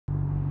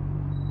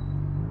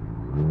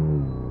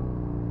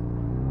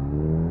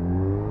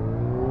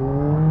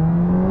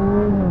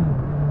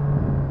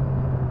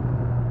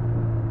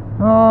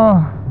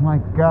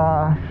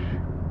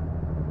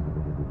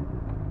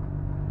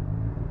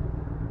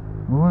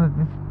all of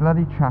this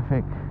bloody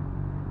traffic.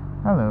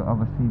 Hello,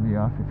 other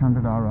CBR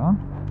 600RR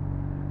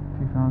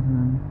 2000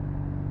 and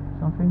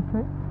something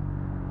plate,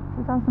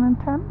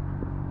 2010.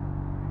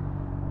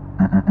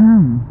 I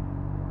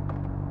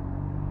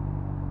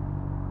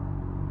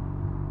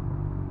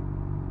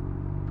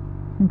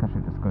think I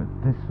should just go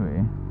this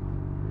way.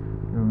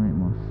 It will make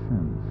more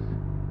sense.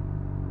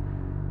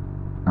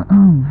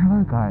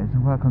 Hello guys, and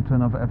welcome to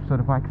another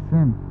episode of Bike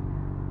Sim.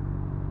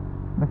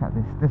 Look at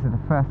this. This is the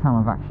first time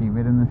I've actually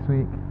ridden this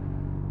week.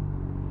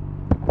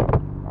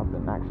 I've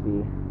been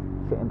actually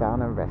sitting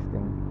down and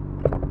resting,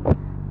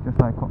 just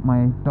like what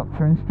my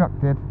doctor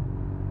instructed.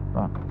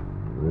 But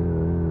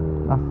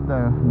that's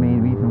the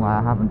main reason why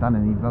I haven't done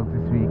any vlogs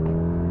this week.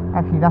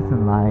 Actually, that's a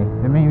lie.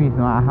 The main reason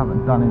why I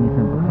haven't done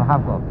anything because I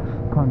have got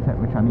content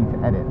which I need to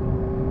edit.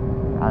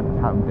 I just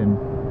haven't been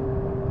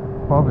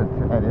bothered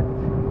to edit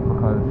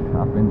because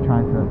I've been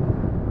trying to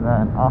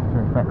learn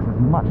After Effects as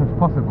much as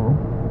possible,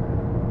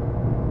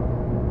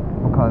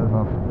 because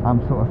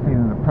I'm sort of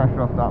feeling the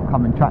pressure of the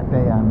upcoming track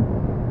day. And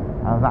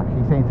I was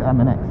actually saying to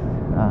MNX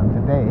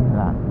today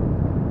that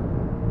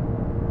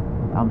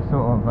I'm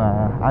sort of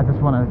I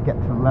just want to get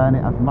to learn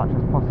it as much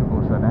as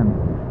possible, so then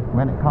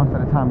when it comes to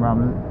the time where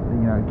I'm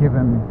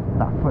given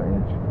that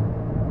footage,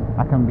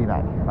 I can be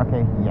like,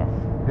 okay, yes,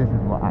 this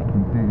is what I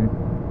can do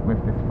with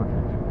this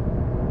footage.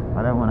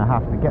 I don't want to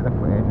have to get the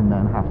footage and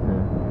then have to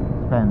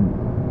spend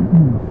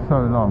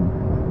so long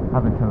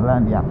having to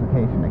learn the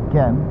application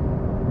again,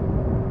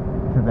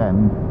 to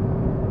then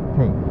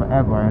take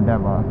forever and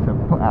ever to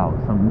put out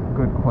some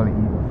good quality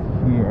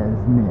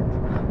knit.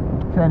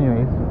 So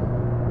anyways,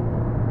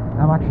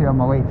 I'm actually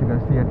on my way to go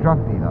see a drug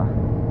dealer.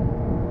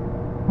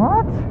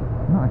 What?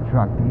 Not a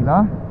drug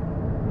dealer.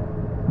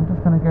 I'm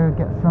just gonna go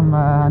get some,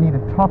 I need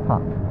a top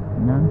up,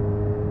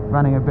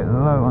 running a bit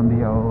low on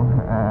the old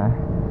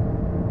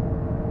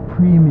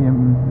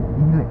premium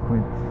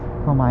e-liquids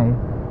for my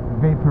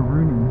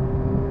vaporoonie.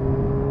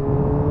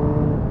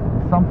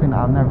 It's something that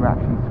I've never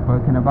actually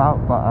spoken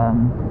about, but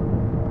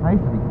I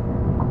used to be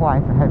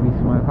quite a heavy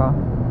smoker. I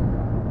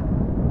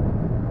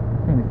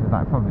think this is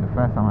like probably the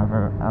first time I've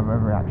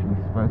ever actually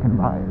spoken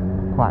about it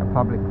quite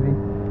publicly.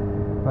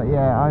 But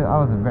yeah, I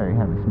was a very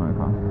heavy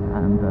smoker,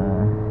 and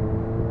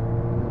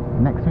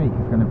next week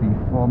is going to be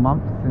 4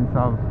 months since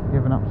I've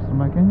given up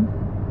smoking.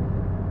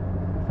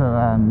 So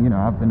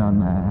I've been on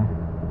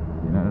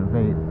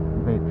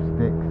vape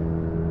sticks.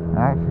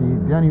 Actually,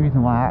 the only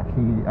reason why I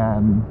actually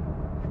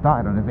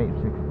started on a vape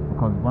stick is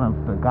because one of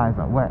the guys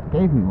at work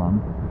gave me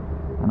one,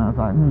 and I was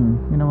like,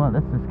 you know what,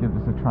 let's just give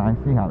this a try,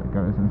 see how it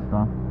goes and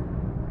stuff.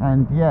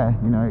 And yeah,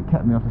 it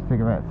kept me off the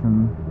cigarettes,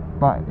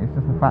 but it's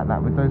just the fact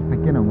that with those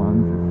beginner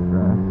ones, it's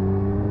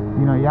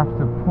you have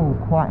to pull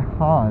quite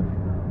hard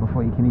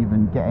before you can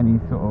even get any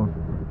sort of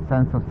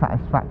sense of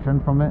satisfaction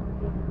from it.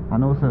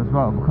 And also as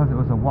well, because it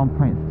was a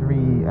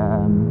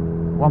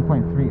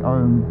 1.3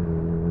 ohm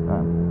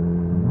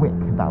wick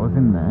that was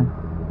in there,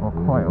 or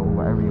coil,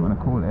 whatever you want to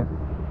call it,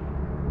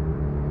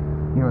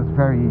 it was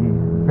very,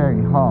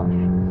 very harsh,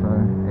 so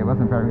it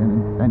wasn't very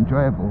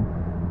enjoyable.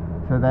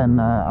 So then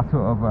I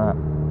sort of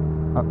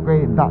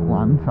upgraded that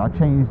one, so I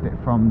changed it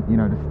from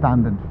the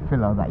standard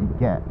filler that you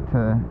get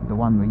to the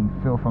one where you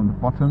fill from the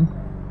bottom.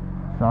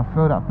 So I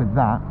filled up with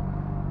that,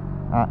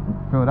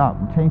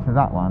 changed to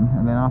that one,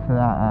 and then after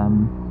that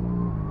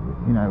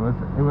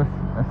it was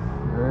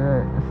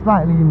a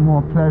slightly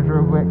more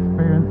pleasurable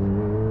experience,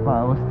 but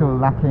I was still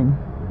lacking.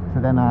 So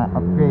then I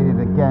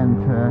upgraded again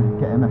to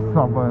getting a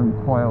sub-ohm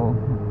coil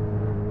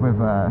with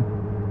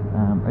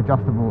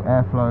adjustable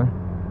airflow.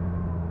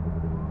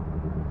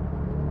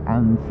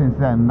 And since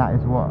then, that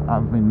is what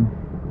I've been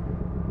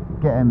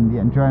getting the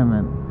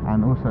enjoyment,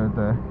 and also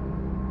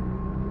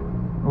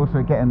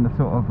getting the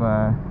sort of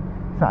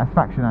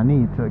satisfaction I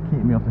need to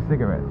keep me off the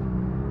cigarettes.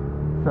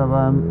 So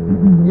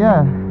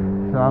yeah,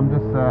 so I'm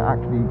just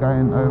actually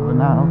going over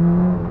now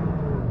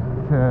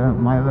to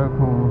my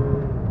local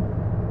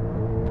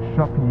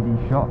shop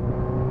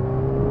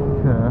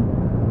to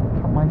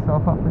top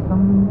myself up with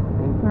some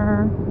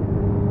vapor,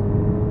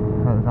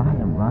 because I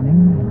am running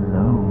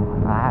low.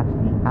 I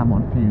actually am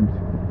on fumes.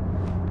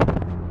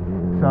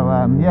 So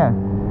yeah,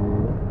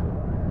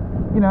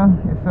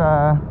 it's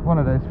one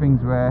of those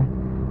things where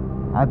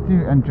I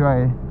do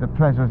enjoy the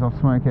pleasures of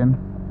smoking,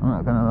 I'm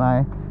not gonna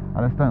lie.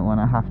 I just don't want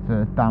to have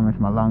to damage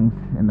my lungs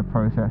in the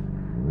process.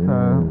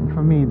 So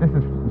for me, this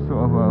is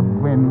sort of a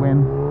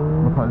win-win,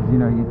 because you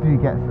do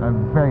get a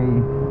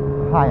very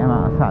high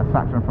amount of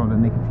satisfaction from the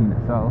nicotine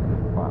itself,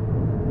 but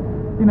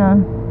you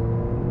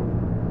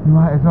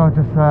might as well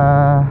just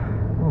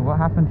what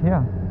happened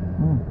here?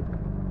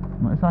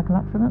 Motorcycle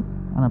accident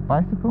and a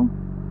bicycle.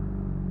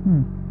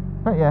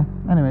 But yeah,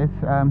 anyways,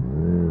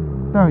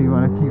 don't really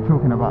want to keep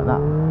talking about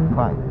that,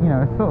 but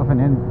it's sort of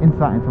an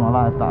insight into my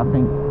life that I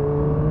think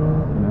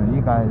you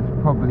guys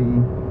probably,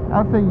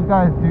 I'd say you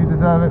guys do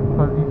deserve it,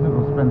 because you sort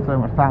of spend so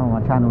much time on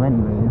my channel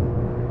anyways.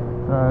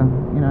 So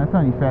it's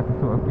only fair to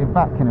sort of give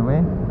back in a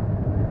way.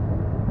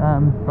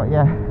 But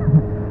yeah,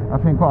 I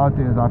think what I'll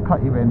do is I'll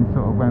cut you in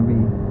sort of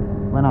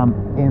when I'm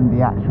in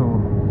the actual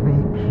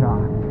vape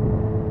shop.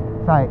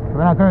 It's like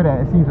when I go there,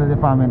 it seems as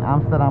if I'm in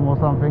Amsterdam or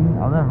something.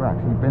 I've never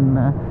actually been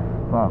there,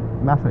 but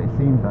that's what it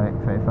seems like.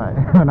 So it's like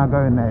when I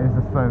go in there, it's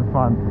just so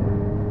fun.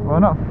 Well,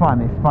 not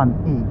fun, it's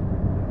fun-y,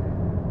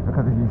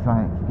 because it's just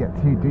like you get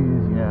two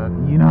dudes,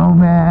 you know,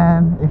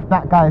 man. If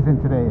that guy's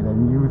in today,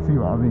 then you would see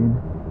what I mean.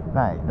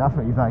 Like that's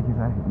what he's like. He's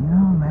like, you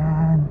know,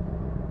 man.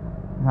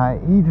 Like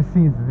he just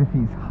seems as if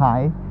he's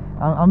high.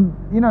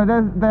 You know,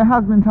 there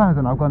has been times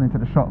when I've gone into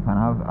the shop and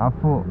I've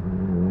thought,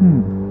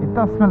 it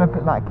does smell a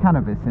bit like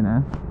cannabis, you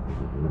know.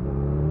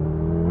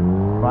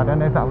 But I don't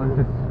know if that was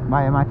just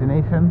my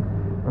imagination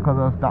because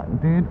of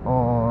that dude,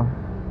 or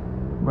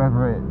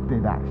whether it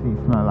did actually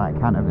smell like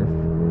cannabis.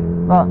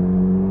 But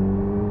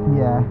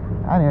yeah,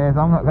 anyways,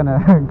 I'm not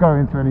gonna go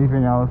into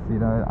anything else, you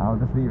know. I'll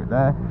just leave it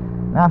there.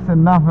 That's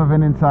enough of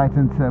an insight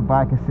into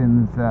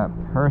Bikersin's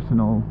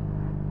personal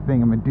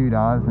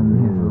thingamadoodas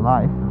and his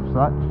life of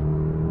such.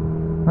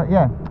 But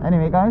yeah,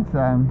 anyway guys,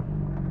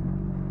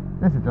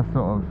 this is just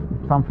sort of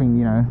something,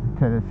 you know,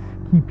 to just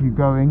keep you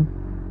going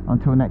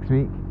until next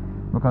week,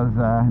 because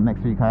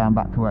next week I am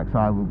back to work, so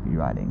I will be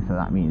riding. So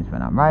that means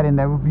when I'm riding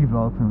there will be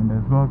vlogs, and when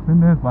there's vlogs then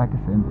there's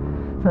Bikersin.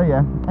 So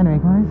yeah, anyway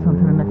guys,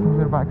 until the next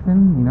episode of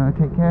Bikersin, you know,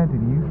 take care, do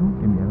the usual,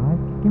 give me a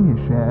like, give me a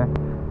share,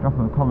 drop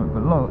a comment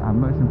below, and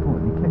most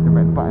importantly click the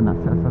red button that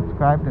says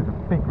subscribe. There's a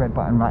big red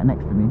button right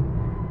next to me,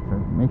 so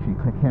make sure you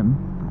click him.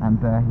 And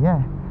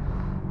yeah,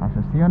 I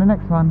shall see you on the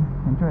next one.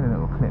 Enjoy the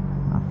little clip,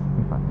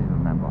 if I do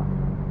remember.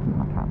 Keep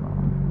my camera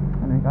on.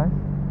 Anyway guys,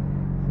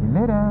 see you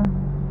later.